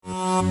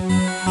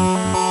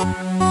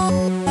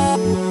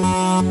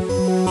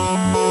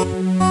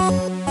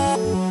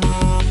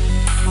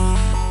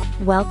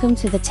Welcome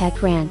to the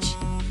Tech Ranch.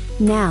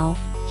 Now,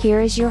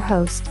 here is your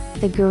host,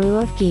 the Guru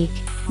of Geek,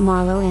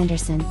 Marlo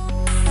Anderson.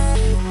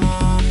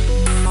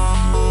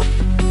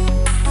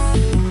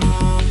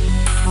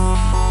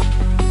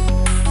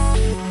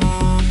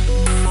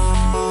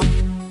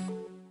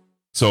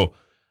 So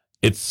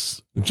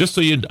it's just so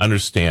you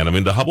understand, I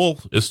mean, the Hubble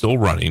is still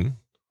running.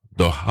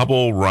 The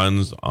Hubble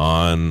runs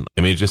on,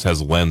 I mean, it just has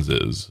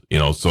lenses,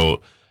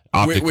 so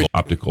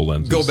optical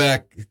lenses. Go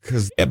back,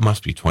 because it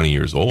must be 20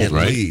 years old, at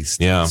right? least.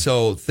 Yeah.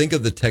 So think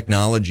of the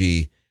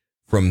technology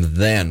from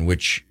then,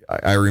 which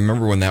I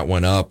remember when that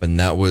went up, and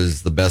that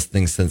was the best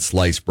thing since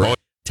sliced bread.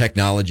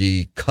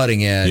 Technology,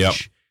 cutting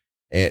edge,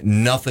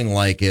 nothing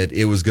like it.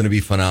 It was going to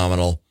be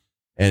phenomenal.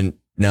 And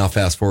now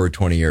fast forward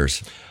 20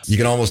 years. You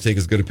can almost take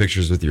as good of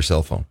pictures with your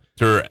cell phone.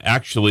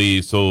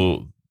 Actually,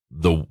 so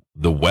the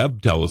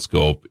Webb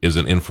telescope is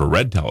an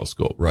infrared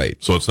telescope. Right.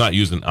 So it's not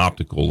using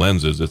optical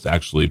lenses. It's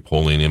actually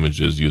pulling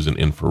images using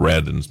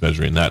infrared and it's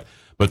measuring that.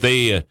 But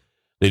they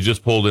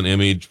just pulled an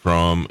image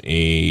from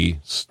a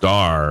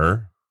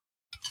star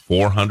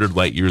 400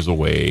 light years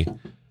away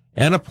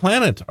and a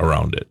planet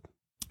around it.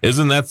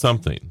 Isn't that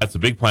something? That's a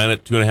big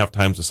planet, 2.5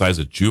 times the size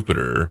of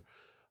Jupiter.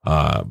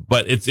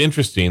 But it's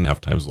interesting, 2.5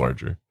 times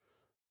larger.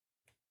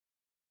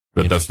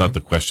 But that's not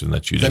the question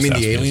that you just asked. Does that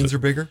mean the aliens are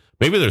bigger?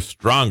 Maybe they're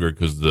stronger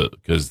because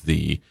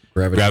the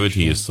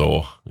gravity is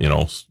so,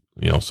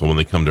 so when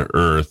they come to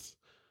Earth,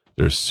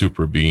 they're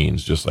super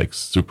beings, just like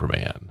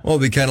Superman. Well,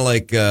 it'd be kind of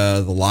like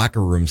the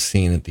locker room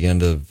scene at the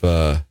end of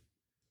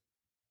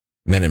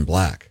Men in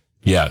Black.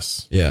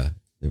 Yes. Yeah.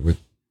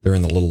 They're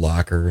in the little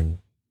locker and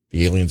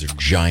the aliens are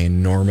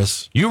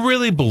ginormous. You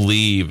really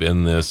believe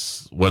in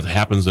this, what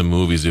happens in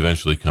movies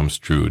eventually comes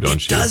true,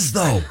 don't you? It does,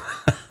 though.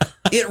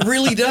 It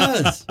really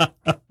does.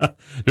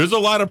 There's a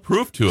lot of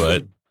proof to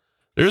it.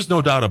 There's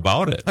no doubt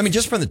about it. I mean,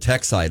 just from the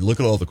tech side, look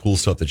at all the cool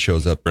stuff that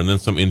shows up. And then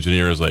some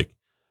engineer is like,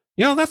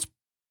 that's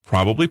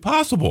probably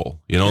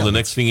possible. The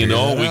next thing you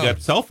know, we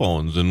got cell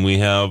phones and we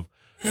have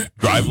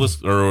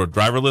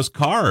driverless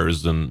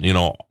cars and,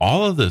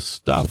 all of this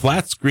stuff.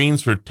 Flat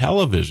screens for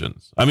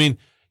televisions. I mean,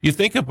 you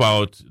think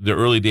about the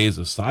early days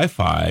of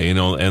sci-fi, and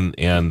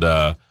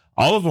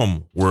all of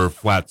them were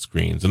flat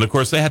screens. And of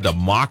course, they had to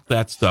mock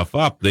that stuff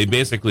up. They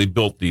basically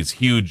built these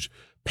huge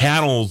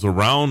panels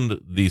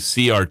around these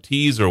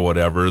CRTs or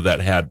whatever that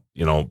had,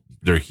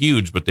 they're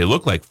huge, but they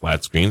look like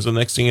flat screens. And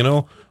next thing you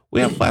know,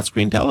 we have flat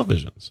screen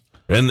televisions.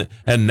 And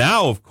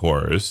now, of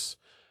course,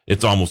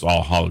 it's almost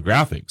all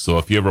holographic. So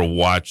if you ever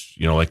watch,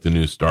 like the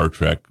new Star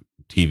Trek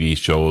TV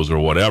shows or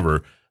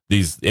whatever,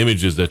 these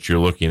images that you're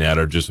looking at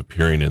are just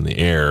appearing in the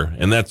air,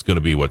 and that's going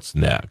to be what's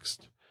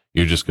next.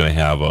 You're just going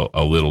to have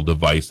a little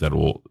device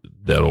that'll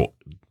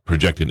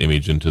project an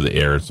image into the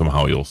air, and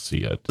somehow you'll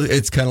see it.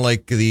 It's kind of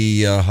like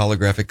the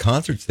holographic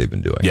concerts they've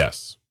been doing.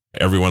 Yes.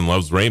 Everyone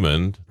Loves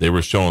Raymond. They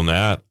were showing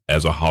that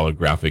as a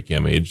holographic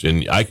image,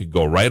 and I could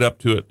go right up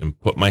to it and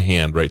put my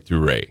hand right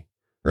through Ray.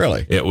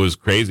 Really? It was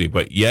crazy,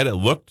 but yet it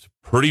looked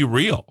pretty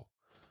real.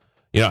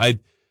 I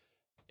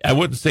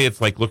wouldn't say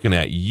it's like looking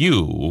at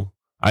you.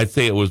 I'd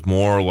say it was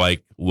more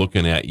like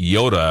looking at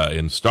Yoda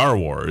in Star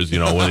Wars,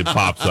 when it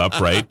pops up,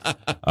 right?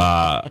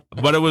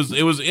 But it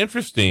was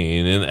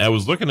interesting. And I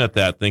was looking at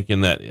that thinking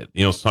that,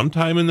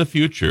 sometime in the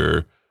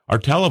future, our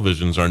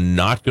televisions are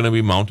not going to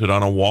be mounted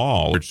on a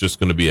wall. It's just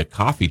going to be a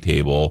coffee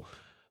table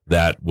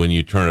that when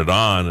you turn it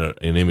on,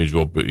 an image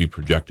will be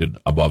projected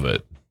above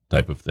it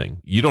type of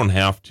thing. You don't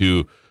have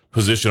to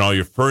position all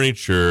your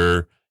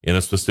furniture in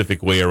a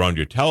specific way around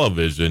your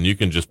television. You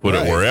can just put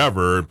it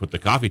wherever and put the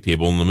coffee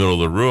table in the middle of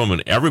the room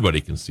and everybody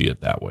can see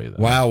it that way.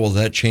 Then. Wow. Will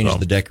that change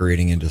the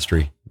decorating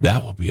industry?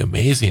 That will be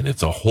amazing.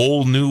 It's a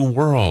whole new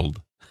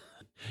world.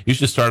 You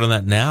should start on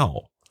that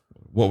now.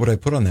 What would I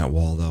put on that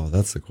wall though?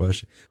 That's the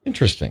question.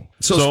 Interesting.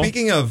 So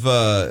speaking of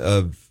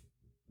the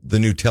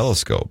new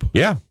telescope.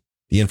 Yeah.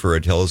 The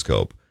infrared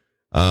telescope.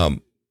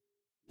 And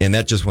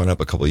that just went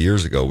up a couple of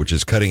years ago, which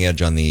is cutting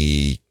edge on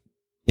the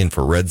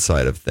infrared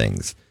side of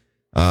things.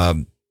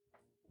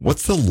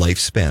 What's the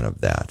lifespan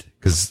of that?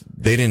 Because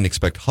they didn't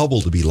expect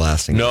Hubble to be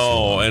lasting.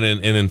 No, and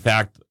in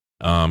fact,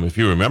 if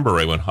you remember,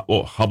 right when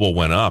Hubble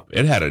went up,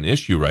 it had an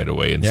issue right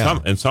away,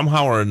 and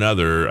somehow or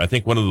another, I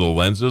think one of the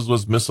lenses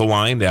was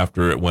misaligned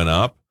after it went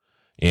up,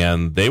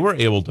 and they were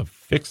able to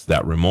fix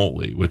that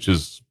remotely, which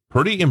is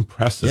pretty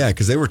impressive. Yeah,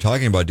 because they were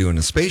talking about doing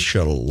a space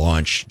shuttle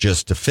launch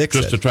just to fix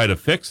it. Just to try to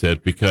fix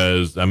it,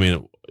 because I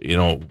mean,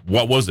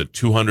 what was it?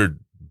 200.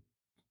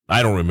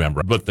 I don't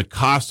remember, but the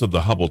cost of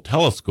the Hubble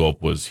telescope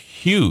was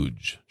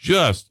huge,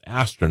 just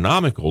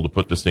astronomical to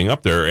put this thing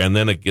up there. And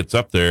then it gets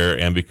up there,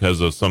 and because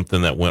of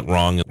something that went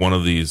wrong, one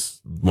of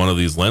these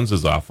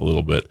lenses off a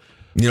little bit.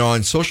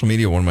 On social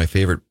media, one of my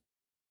favorite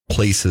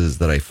places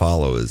that I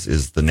follow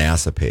is the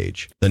NASA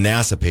page. The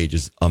NASA page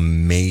is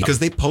amazing because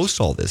they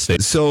post all this.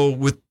 So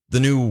with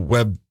the new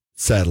Webb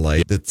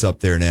satellite that's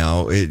up there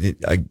now,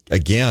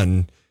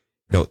 again,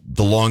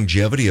 the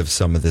longevity of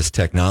some of this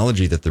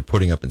technology that they're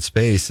putting up in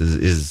space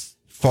is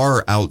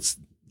far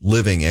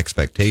outliving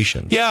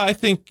expectations. Yeah, I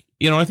think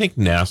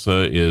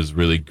NASA is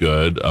really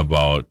good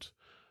about,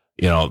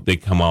 they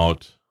come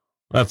out.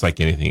 That's like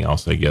anything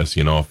else, I guess.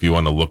 If you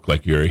want to look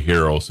like you're a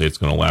hero, say it's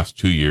going to last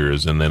 2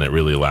 years and then it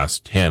really lasts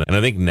 10. And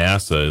I think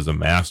NASA is a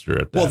master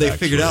at that. Well, they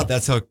figured out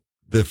that's how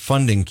the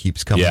funding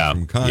keeps coming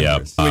from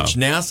Congress, which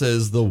NASA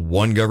is the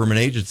one government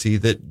agency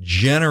that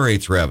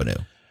generates revenue.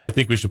 I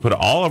think we should put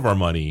all of our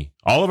money,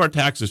 all of our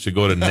taxes should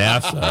go to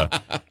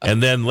NASA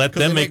and then let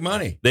them make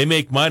money. They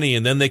make money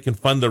and then they can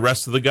fund the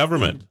rest of the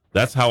government.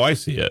 That's how I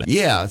see it.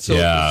 Yeah. So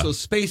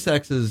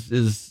SpaceX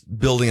is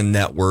building a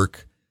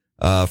network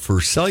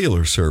for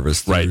cellular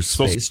service through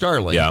space,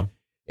 Starlink. Yeah.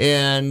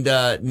 And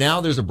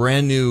now there's a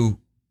brand new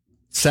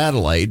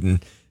satellite.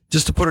 And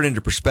just to put it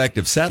into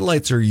perspective,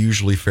 satellites are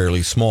usually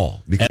fairly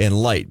small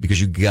and light because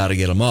you got to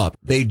get them up.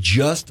 They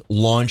just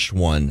launched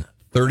one,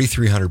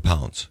 3,300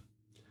 pounds,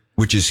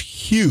 which is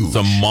huge. It's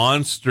a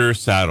monster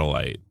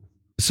satellite.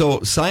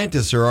 So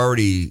scientists are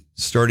already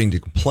starting to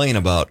complain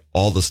about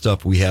all the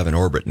stuff we have in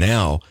orbit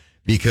now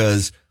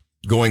because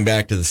going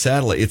back to the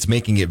satellite, it's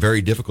making it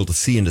very difficult to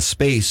see into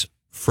space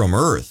from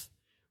Earth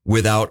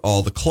without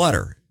all the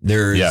clutter.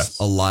 There's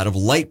a lot of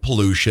light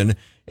pollution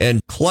and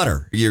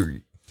clutter.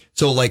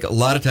 So like a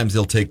lot of times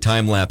they'll take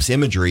time-lapse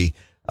imagery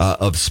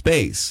of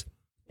space.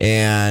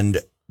 And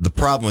the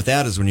problem with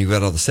that is when you've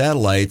got all the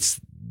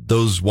satellites,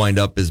 those wind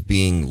up as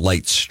being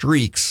light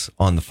streaks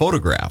on the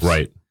photographs.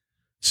 Right.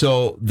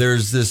 So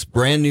there's this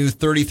brand new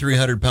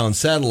 3,300 pound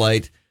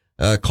satellite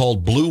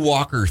called Blue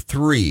Walker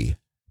 3.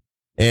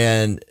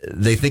 And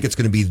they think it's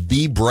going to be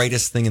the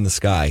brightest thing in the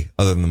sky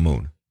other than the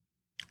moon.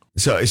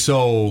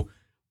 So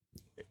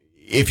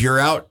if you're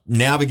out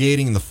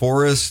navigating the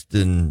forest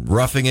and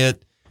roughing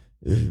it,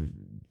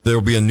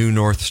 there'll be a new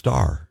North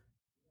Star.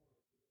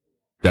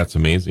 That's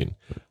amazing.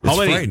 It's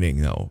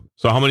frightening, though.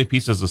 So how many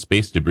pieces of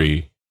space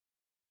debris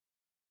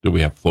do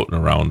we have floating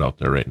around out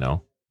there right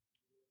now?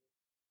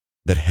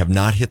 That have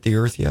not hit the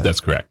Earth yet?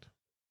 That's correct.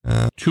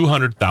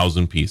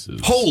 200,000 pieces.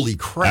 Holy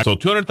crap. So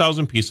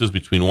 200,000 pieces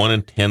between 1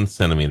 and 10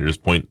 centimeters,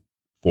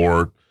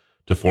 0.4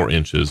 to 4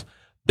 inches.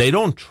 They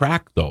don't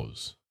track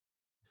those.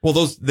 Well,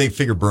 those they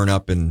figure burn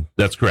up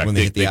that's correct. When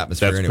they hit the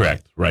atmosphere. That's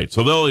correct. Right.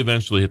 So they'll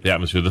eventually hit the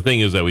atmosphere. The thing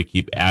is that we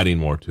keep adding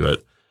more to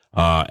it.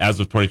 As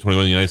of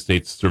 2021, the United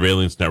States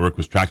Surveillance Network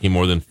was tracking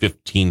more than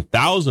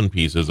 15,000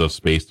 pieces of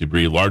space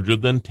debris larger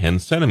than 10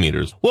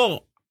 centimeters.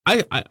 Well,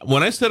 I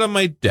when I sit on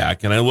my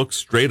deck and I look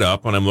straight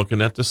up and I'm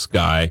looking at the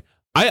sky,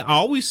 I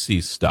always see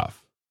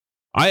stuff.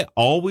 I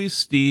always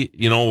see,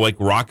 like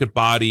rocket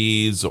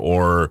bodies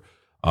or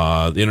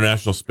the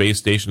International Space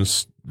Station.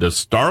 The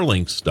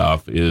Starlink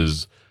stuff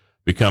is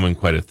becoming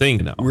quite a thing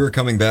now. We were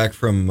coming back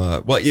from,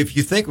 if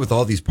you think with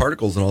all these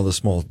particles and all this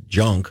small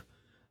junk,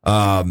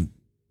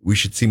 we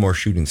should see more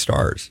shooting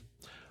stars.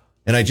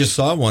 And I just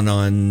saw one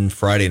on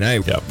Friday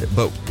night. Yep.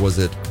 But was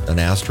it an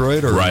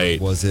asteroid or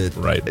was it?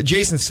 Right.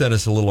 Jason sent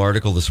us a little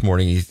article this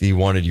morning. He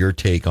wanted your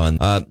take on.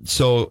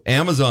 So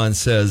Amazon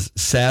says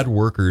sad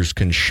workers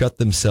can shut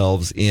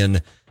themselves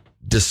in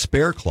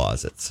despair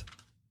closets.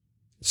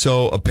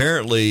 So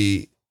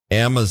apparently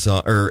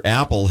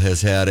Apple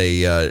has had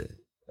a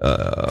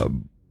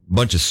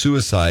bunch of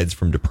suicides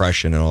from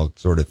depression and all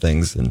sort of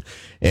things.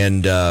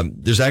 And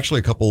there's actually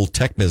a couple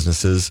tech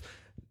businesses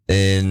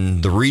in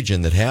the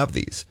region that have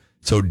these.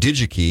 So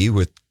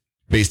DigiKey,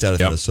 based out of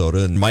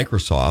Minnesota, and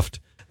Microsoft,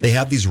 they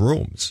have these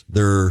rooms.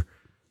 They're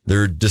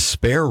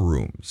despair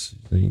rooms.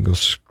 You can go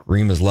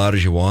scream as loud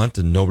as you want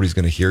and nobody's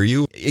going to hear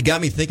you. It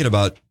got me thinking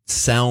about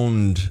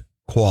sound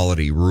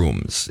quality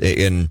rooms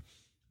and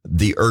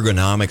the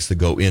ergonomics that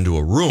go into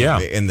a room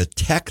and the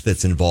tech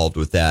that's involved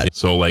with that.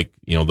 So like,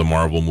 the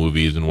Marvel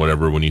movies and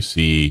whatever, when you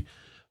see,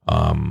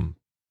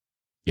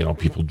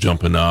 people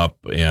jumping up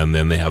and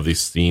then they have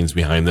these scenes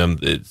behind them,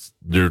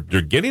 they're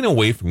getting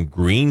away from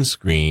green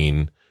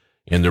screen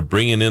and they're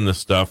bringing in the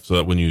stuff so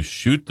that when you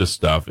shoot the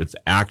stuff, it's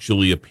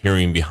actually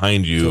appearing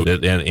behind you.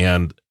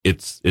 And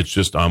it's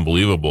just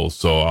unbelievable.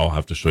 So I'll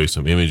have to show you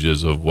some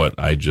images of what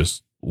I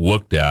just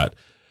looked at.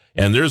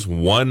 And there's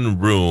one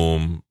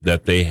room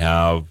that they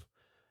have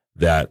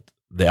that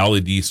the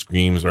LED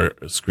screens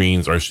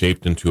are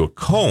shaped into a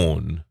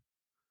cone.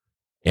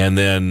 And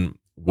then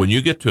when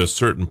you get to a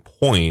certain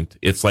point,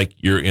 it's like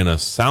you're in a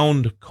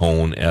sound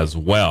cone as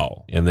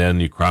well. And then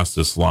you cross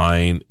this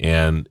line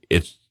and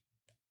it's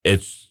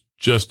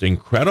just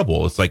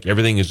incredible. It's like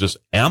everything is just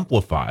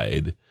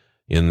amplified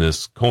in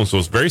this cone. So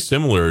it's very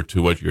similar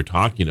to what you're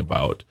talking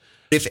about.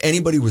 If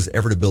anybody was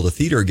ever to build a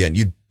theater again,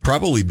 you'd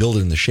probably build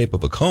it in the shape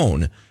of a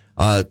cone.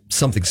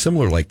 Something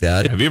similar like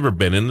that. Have you ever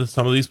been into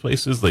some of these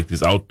places, like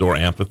these outdoor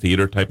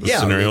amphitheater type of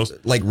scenarios?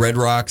 Like Red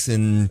Rocks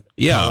in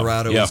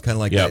Colorado is kind of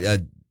like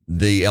that.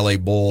 The LA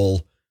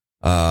Bowl,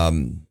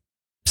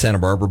 Santa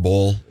Barbara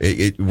Bowl,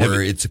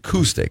 where it's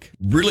acoustic.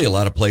 Really, a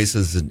lot of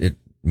places,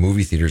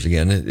 movie theaters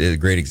again, a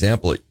great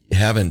example,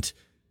 haven't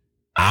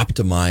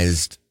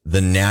optimized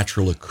the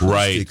natural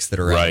acoustics that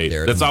are out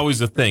there. That's always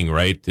the thing,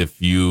 right?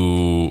 If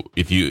you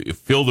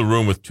fill the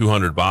room with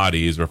 200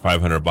 bodies or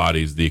 500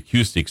 bodies, the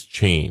acoustics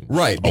change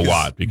a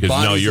lot because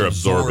now you're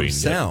absorbing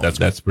sound.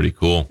 That's pretty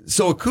cool.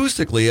 So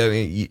acoustically, I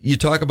mean, you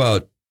talk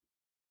about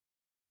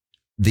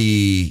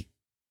the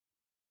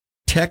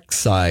tech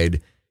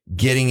side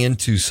getting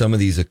into some of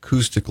these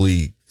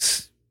acoustically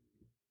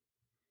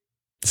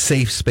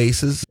safe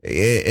spaces,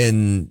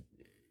 and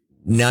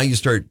now you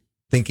start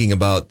thinking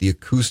about the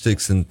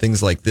acoustics and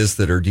things like this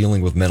that are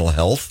dealing with mental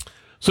health.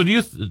 So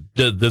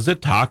does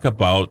it talk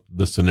about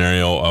the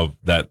scenario of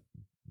that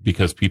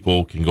because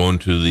people can go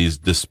into these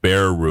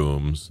despair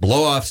rooms,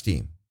 blow off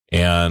steam,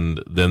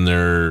 and then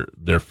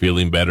they're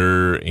feeling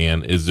better?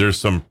 And is there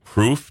some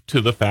proof to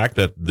the fact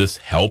that this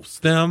helps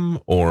them?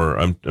 Or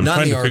I'm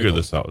trying to figure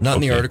this out. Not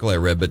in the article I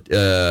read, but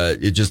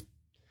it just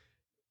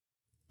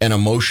an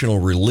emotional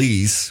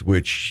release,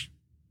 which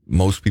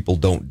most people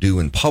don't do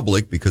in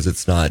public because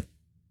it's not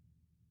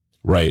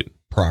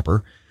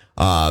proper,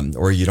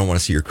 or you don't want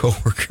to see your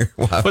coworker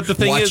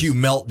watch you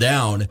melt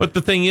down. But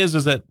the thing is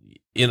that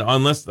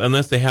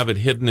unless they have it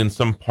hidden in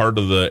some part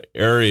of the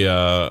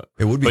area,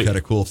 it would be kind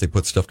of cool if they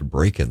put stuff to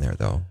break in there,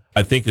 though.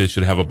 I think they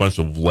should have a bunch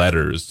of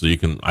letters so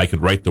I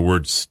could write the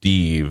word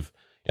Steve,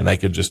 and I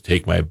could just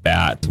take my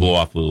bat, blow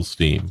off a little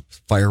steam.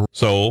 Fire.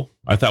 So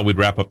I thought we'd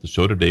wrap up the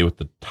show today with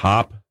the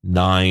top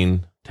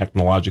 9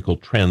 technological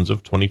trends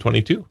of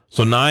 2022.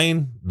 So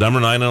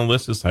number 9 on the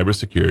list is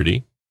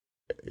cybersecurity,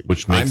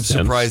 which makes sense.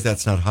 I'm surprised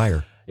that's not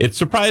higher. It's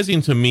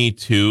surprising to me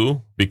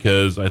too,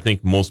 because I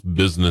think most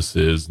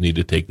businesses need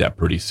to take that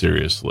pretty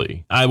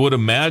seriously. I would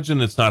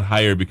imagine it's not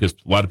higher because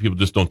a lot of people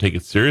just don't take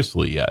it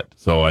seriously yet.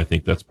 So I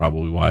think that's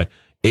probably why.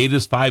 8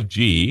 is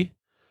 5G.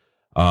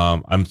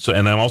 I'm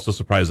also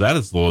surprised that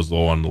it's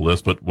low on the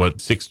list, but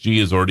 6G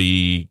is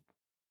already,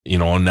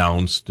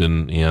 announced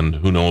and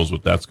who knows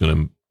what that's going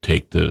to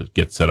take to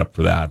get set up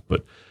for that.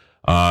 But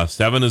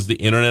 7 is the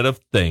Internet of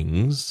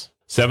Things.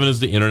 7 is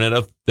the Internet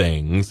of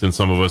Things, and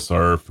some of us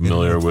are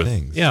familiar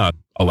with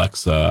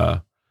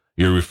Alexa,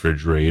 your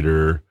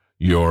refrigerator,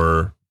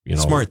 your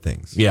smart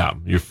things. Yeah,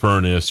 your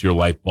furnace, your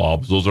light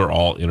bulbs. Those are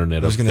all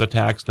Internet of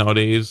attacks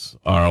nowadays.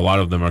 A lot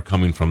of them are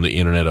coming from the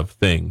Internet of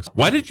Things.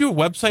 Why did your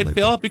website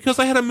fail? Because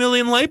I had 1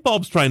 million light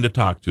bulbs trying to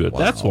talk to it. Wow.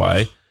 That's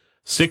why.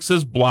 6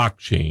 is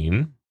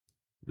blockchain.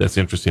 That's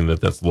interesting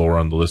that's lower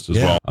on the list as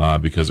well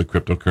because of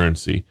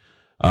cryptocurrency.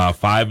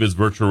 5 is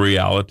virtual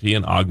reality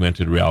and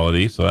augmented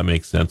reality, so that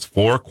makes sense.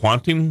 4,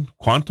 quantum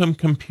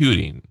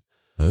computing.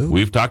 Ooh.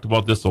 We've talked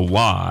about this a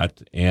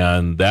lot,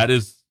 and that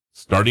is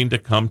starting to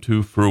come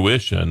to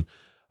fruition.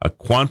 A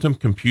quantum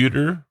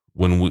computer,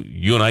 when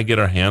you and I get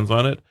our hands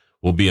on it,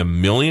 will be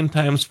 1 million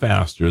times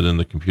faster than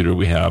the computer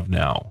we have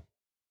now.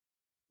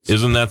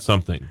 Isn't that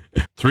something?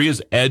 3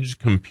 is edge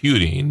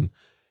computing,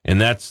 and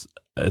that's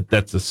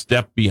a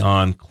step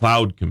beyond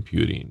cloud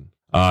computing.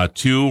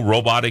 2,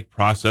 robotic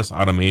process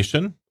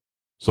automation.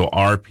 So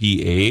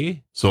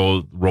RPA.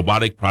 So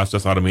robotic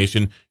process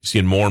automation. You're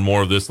seeing more and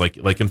more of this, like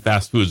in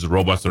fast foods, the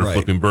robots that are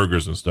flipping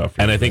burgers and stuff.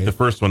 And I think the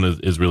first one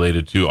is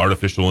related to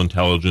artificial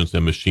intelligence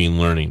and machine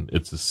learning.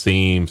 It's the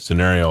same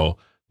scenario.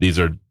 These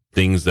are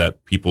things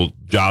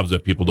jobs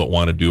that people don't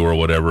want to do or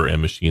whatever,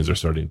 and machines are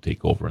starting to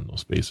take over in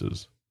those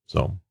spaces.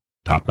 So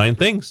top 9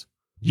 things.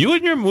 You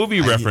and your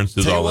movie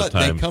references all the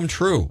time. They come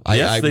true.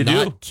 Yes, I'm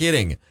not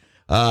kidding.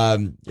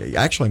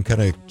 Actually, I'm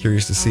kind of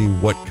curious to see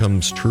what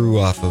comes true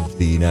off of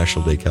the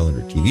National Day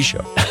Calendar TV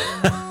show.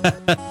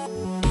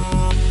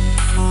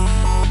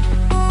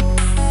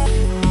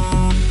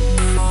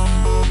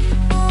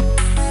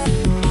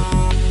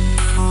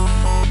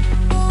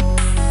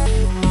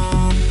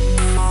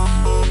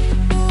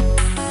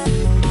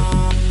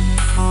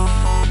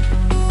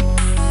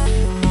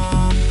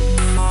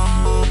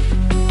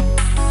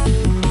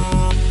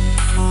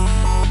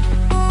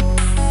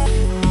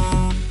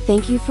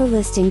 Thank you for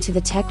listening to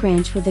the Tech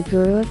Ranch with the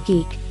Guru of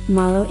Geek,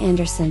 Marlo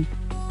Anderson.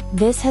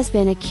 This has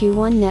been a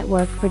Q1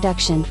 Network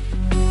production.